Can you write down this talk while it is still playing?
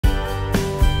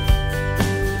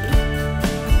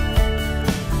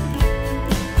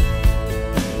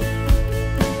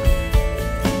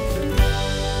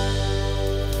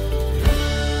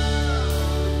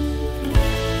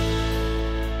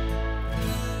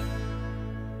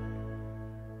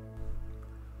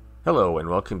Hello and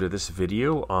welcome to this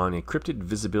video on encrypted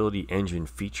visibility engine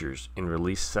features in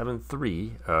release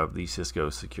 7.3 of the Cisco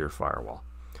Secure Firewall.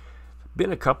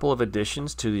 Been a couple of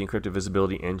additions to the encrypted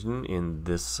visibility engine in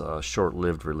this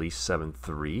short-lived release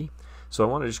 7.3, so I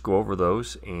want to just go over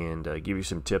those and give you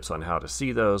some tips on how to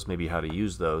see those, maybe how to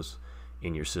use those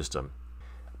in your system.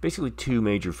 Basically two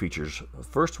major features. The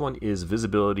first one is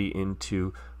visibility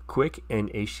into QUIC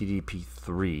and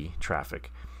HTTP3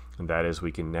 traffic, and that is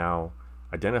we can now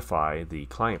identify the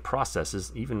client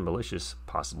processes, even malicious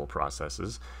possible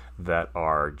processes, that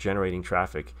are generating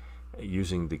traffic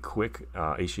using the QUIC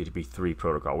HTTP3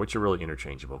 protocol, which are really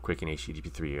interchangeable. QUIC and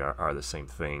HTTP3 are the same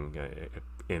thing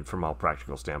from a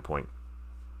practical standpoint.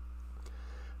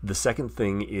 The second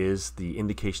thing is the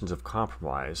indications of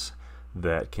compromise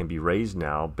that can be raised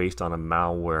now based on a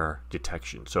malware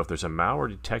detection. So if there's a malware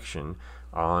detection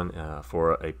on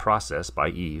for a process by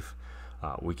Eve,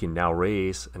 we can now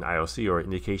raise an IOC or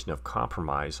indication of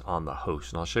compromise on the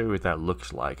host. And I'll show you what that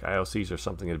looks like. IOCs are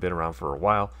something that have been around for a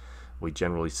while. We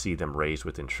generally see them raised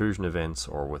with intrusion events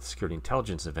or with security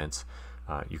intelligence events.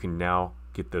 You can now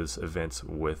get those events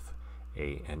with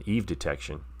an Eve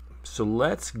detection. So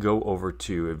let's go over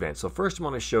to events. So first I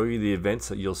want to show you the events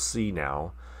that you'll see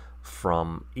now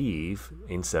from Eve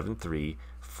in 7.3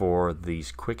 for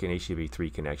these QUIC and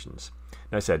HTTP3 connections.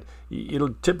 Now I said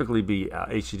it'll typically be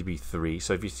HTTP3.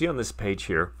 So if you see on this page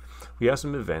here, we have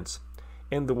some events,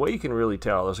 and the way you can really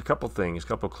tell, there's a couple things, a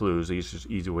couple clues. These are just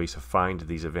easy ways to find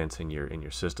these events in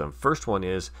your system. First one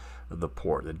is the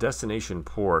port. The destination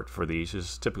port for these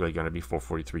is typically going to be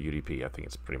 443 UDP. I think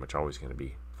it's pretty much always going to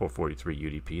be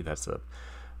 443 UDP. That's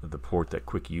the port that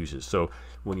QUIC uses. So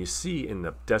when you see in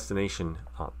the destination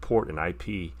port and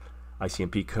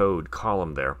ICMP code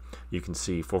column there, you can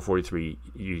see 443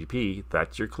 UDP.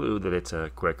 That's your clue that it's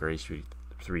a QUIC or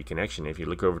HTTP3 connection. If you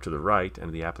look over to the right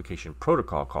and the application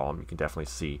protocol column, you can definitely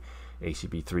see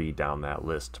HTTP3 down that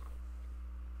list.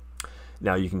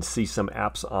 Now you can see some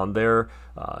apps on there.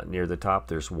 Near the top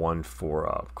there's one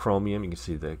for Chromium. You can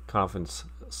see the confidence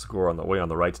score on the way on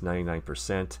the right is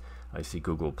 99%. I see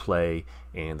Google Play,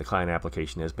 and the client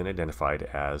application has been identified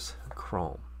as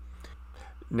Chrome.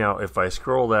 Now if I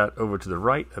scroll that over to the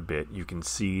right a bit, you can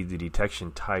see the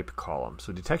detection type column.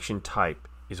 So detection type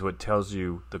is what tells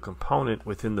you the component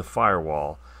within the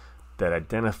firewall that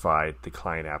identified the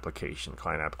client application.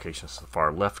 Client application is the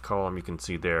far left column you can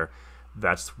see there.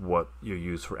 That's what you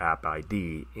use for app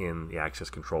ID in the access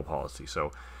control policy.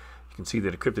 So you can see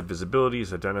that encrypted visibility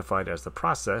is identified as the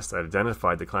process that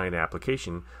identified the client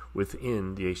application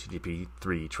within the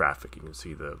HTTP3 traffic. You can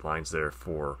see the lines there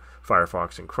for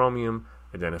Firefox and Chromium,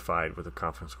 identified with a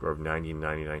confidence score of 90 and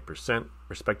 99%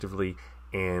 respectively,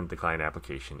 and the client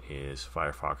application is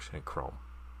Firefox and Chrome.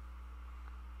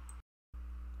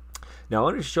 Now I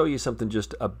want to show you something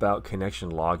just about connection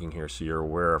logging here so you're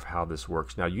aware of how this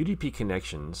works. Now UDP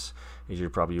connections, as you're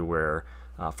probably aware,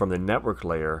 from the network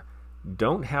layer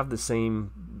don't have the same,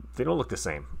 they don't look the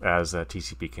same as a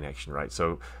TCP connection, right?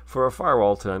 So for a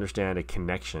firewall to understand a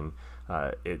connection,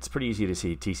 it's pretty easy to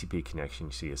see a TCP connection.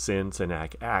 You see a SYN,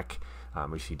 SYN-ACK, ACK,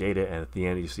 you see data, and at the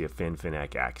end you see a FIN,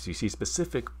 FIN-ACK, ACK. So you see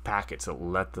specific packets that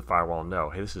let the firewall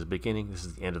know, hey, this is the beginning, this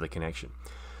is the end of the connection.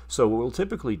 So what we'll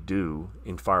typically do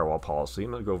in firewall policy, I'm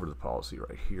going to go over to the policy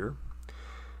right here.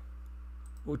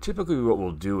 Well, typically what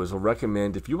we'll do is we'll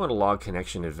recommend, if you want to log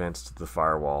connection events to the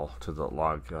firewall, to the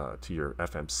log to your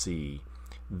FMC,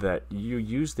 that you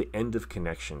use the end of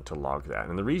connection to log that.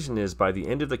 And the reason is, by the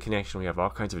end of the connection we have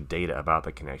all kinds of data about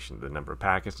the connection. The number of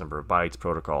packets, number of bytes,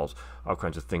 protocols, all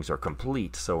kinds of things are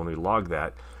complete. So when we log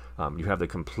that, you have the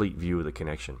complete view of the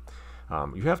connection.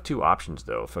 You have two options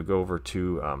though. If I go over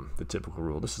to the typical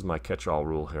rule, this is my catch-all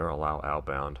rule here, allow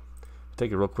outbound.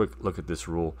 Take a real quick look at this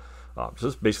rule. So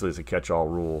this basically is a catch-all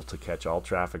rule to catch all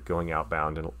traffic going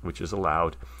outbound, which is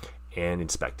allowed, and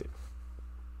inspect it.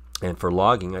 And for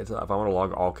logging, if I want to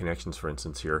log all connections, for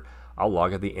instance here, I'll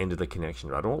log at the end of the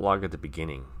connection. I don't log at the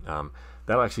beginning.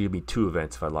 That'll actually give me two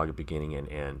events if I log at beginning and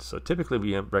end. So typically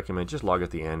we recommend just log at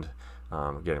the end.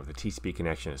 Again, with a TCP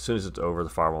connection, as soon as it's over, the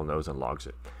firewall knows and logs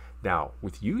it. Now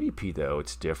with UDP though,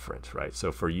 it's different, right?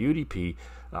 So for UDP,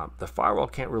 the firewall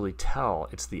can't really tell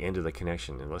it's the end of the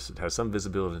connection unless it has some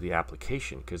visibility to the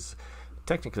application, because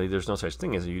technically there's no such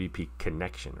thing as a UDP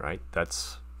connection, right?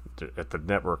 That's at the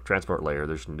network transport layer,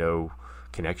 there's no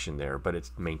connection there, but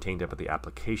it's maintained up at the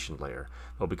application layer.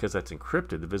 Well, because that's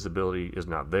encrypted, the visibility is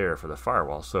not there for the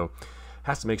firewall, so it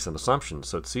has to make some assumptions.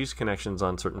 So it sees connections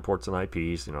on certain ports and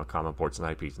IPs, common ports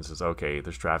and IPs, and says, okay,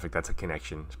 there's traffic, that's a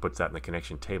connection, puts that in the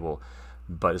connection table.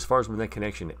 But as far as when that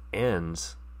connection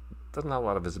ends, doesn't have a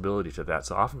lot of visibility to that,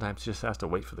 so oftentimes it just has to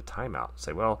wait for the timeout.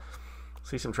 Say, well,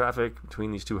 see some traffic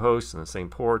between these two hosts and the same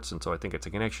ports, and so I think it's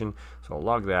a connection, so I'll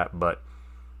log that, but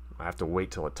I have to wait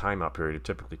till a timeout period of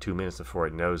typically 2 minutes before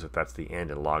it knows if that's the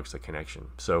end and logs the connection.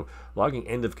 So logging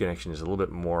end of connection is a little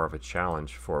bit more of a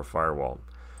challenge for a firewall.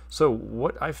 So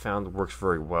what I found works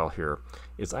very well here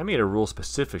is I made a rule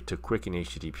specific to QUIC and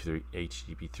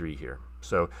HTTP3 here.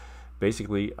 So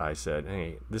basically I said,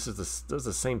 hey, this does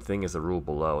the same thing as the rule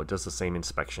below. It does the same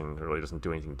inspection. It really doesn't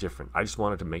do anything different. I just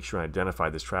wanted to make sure I identify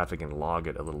this traffic and log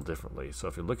it a little differently. So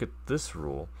if you look at this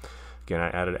rule, again, I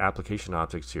added application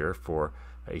objects here for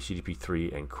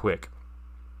HTTP3 and QUIC.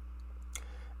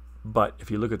 But if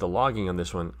you look at the logging on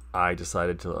this one, I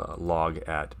decided to log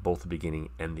at both the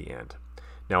beginning and the end.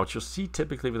 Now what you'll see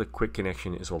typically with a QUIC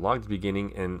connection is we'll log the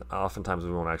beginning, and oftentimes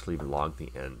we won't actually even log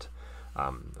the end.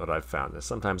 What I've found is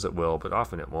sometimes it will, but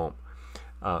often it won't.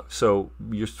 So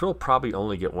you still probably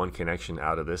only get one connection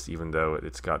out of this, even though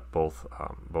it's got both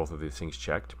of these things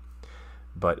checked.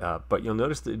 But you'll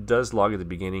notice that it does log at the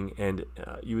beginning, and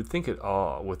you would think it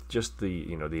all with just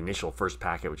the the initial first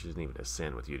packet, which isn't even a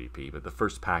SYN with UDP, but the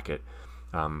first packet,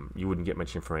 you wouldn't get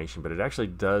much information, but it actually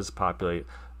does populate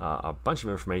a bunch of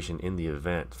information in the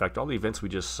event. In fact, all the events we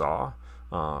just saw,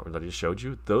 that I just showed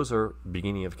you, those are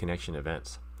beginning of connection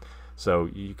events. So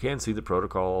you can see the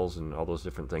protocols and all those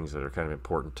different things that are kind of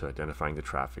important to identifying the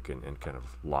traffic and kind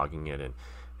of logging it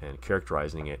and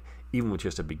characterizing it, even with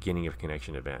just a beginning of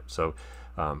connection event. So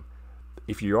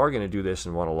if you are going to do this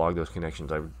and want to log those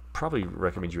connections, I would probably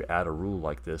recommend you add a rule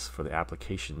like this for the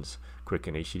applications QUIC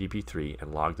and HTTP3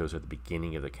 and log those at the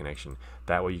beginning of the connection.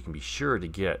 That way you can be sure to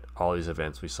get all these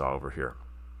events we saw over here.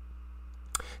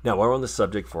 Now, while we're on the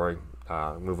subject, before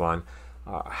I move on,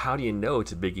 how do you know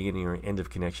it's a beginning or end of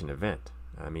connection event?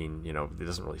 I mean, it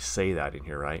doesn't really say that in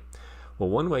here, right? Well,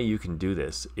 one way you can do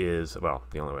this is, well,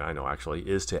 the only way I know actually,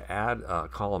 is to add a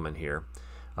column in here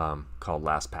called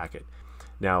last packet.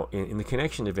 Now, in the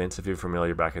connection events, if you're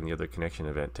familiar, back in the other connection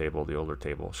event table, the older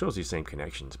table, shows these same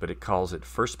connections, but it calls it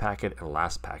first packet and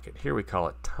last packet. Here we call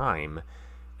it time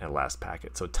and last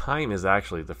packet. So time is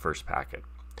actually the first packet.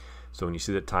 So when you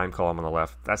see that time column on the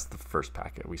left, that's the first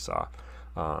packet we saw.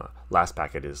 Last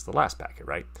packet is the last packet,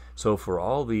 right? So for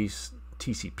all these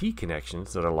TCP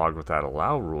connections that are logged with that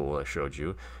allow rule I showed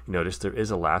you, notice there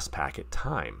is a last packet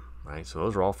time. Right, so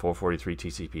those are all 443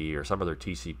 TCP or some other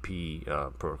TCP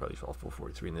protocol. These are all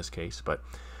 443 in this case, but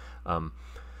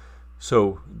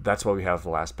so that's why we have the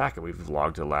last packet. We've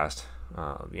logged the last,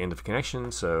 the end of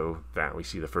connection, so that we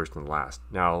see the first and the last.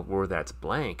 Now, where that's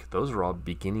blank, those are all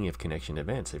beginning of connection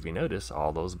events. If you notice,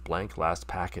 all those blank last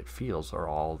packet fields are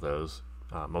all those,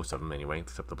 most of them anyway,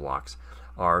 except the blocks,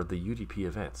 are the UDP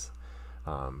events.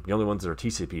 The only ones that are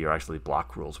TCP are actually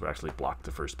block rules. We actually block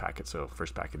the first packet, so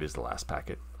first packet is the last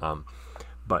packet.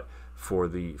 But for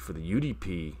the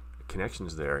UDP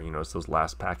connections there, it's those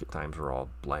last packet times are all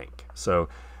blank. So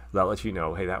that lets you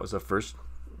know, hey, that was the first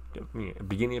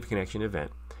beginning of connection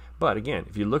event. But again,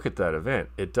 if you look at that event,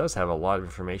 it does have a lot of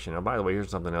information. Now, by the way, here's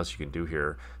something else you can do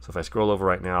here. So if I scroll over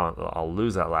right now, I'll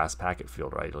lose that last packet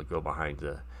field, right? It'll go behind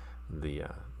the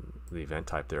event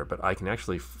type there, but I can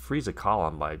actually freeze a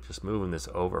column by just moving this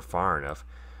over far enough,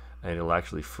 and it'll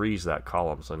actually freeze that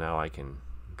column. So now I can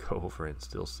go over and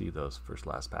still see those first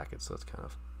last packets. So it's kind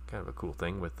of a cool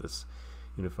thing with this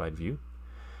unified view.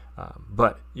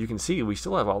 But you can see we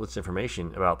still have all this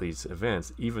information about these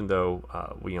events, even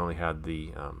though we only had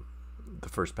the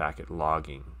first packet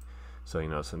logging.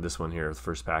 So so in this one here, the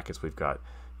first packets, we've got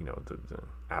the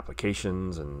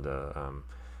applications and the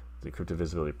encrypted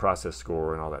visibility process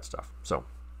score and all that stuff. So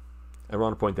I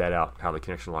want to point that out, how the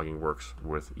connection logging works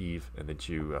with Eve, and that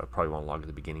you probably want to log at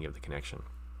the beginning of the connection.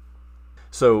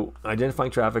 So identifying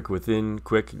traffic within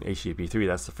QUIC and HTTP3,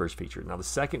 that's the first feature. Now the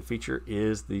second feature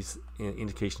is these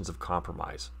indications of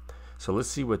compromise. So let's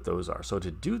see what those are. So to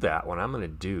do that, what I'm going to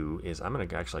do is I'm going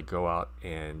to actually go out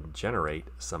and generate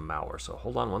some malware. So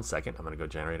hold on one second. I'm going to go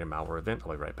generate a malware event.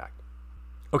 I'll be right back.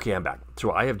 Okay, I'm back.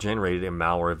 So I have generated a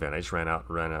malware event. I just ran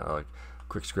a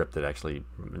quick script that actually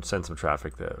sends some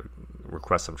traffic, that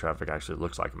requests some traffic. Actually, it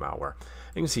looks like malware.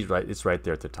 You can see it's right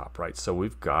there at the top, right? So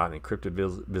we've got an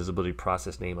encrypted visibility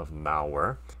process name of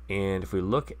malware. And if we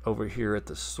look over here at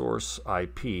the source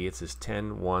IP, it says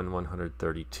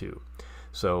 10.1.132.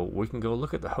 So we can go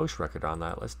look at the host record on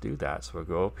that. Let's do that. So we'll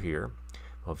go up here.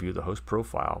 We'll view the host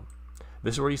profile.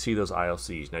 This is where you see those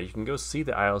IoCs. Now you can go see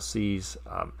the IoCs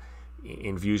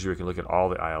in views where you can look at all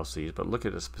the IoCs, but look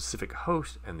at a specific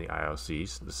host and the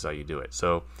IoCs. This is how you do it.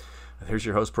 So here's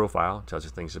your host profile. It tells you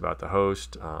things about the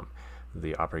host,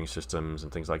 the operating systems,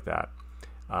 and things like that.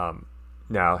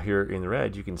 Now here in the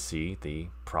red you can see the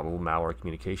probable malware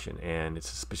communication, and its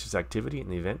suspicious activity, and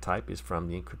the event type is from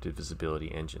the Encrypted Visibility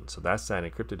Engine. So that's that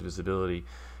Encrypted Visibility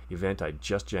event I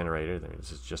just generated. I mean,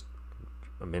 this is just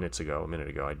a minute ago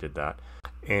I did that.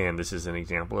 And this is an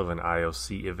example of an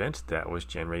IoC event that was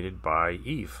generated by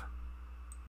Eve.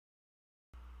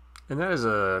 And that is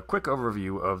a quick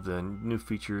overview of the new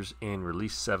features in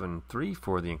Release 7.3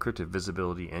 for the Encrypted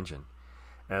Visibility Engine.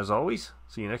 As always,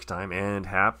 see you next time, and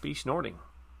happy snorting!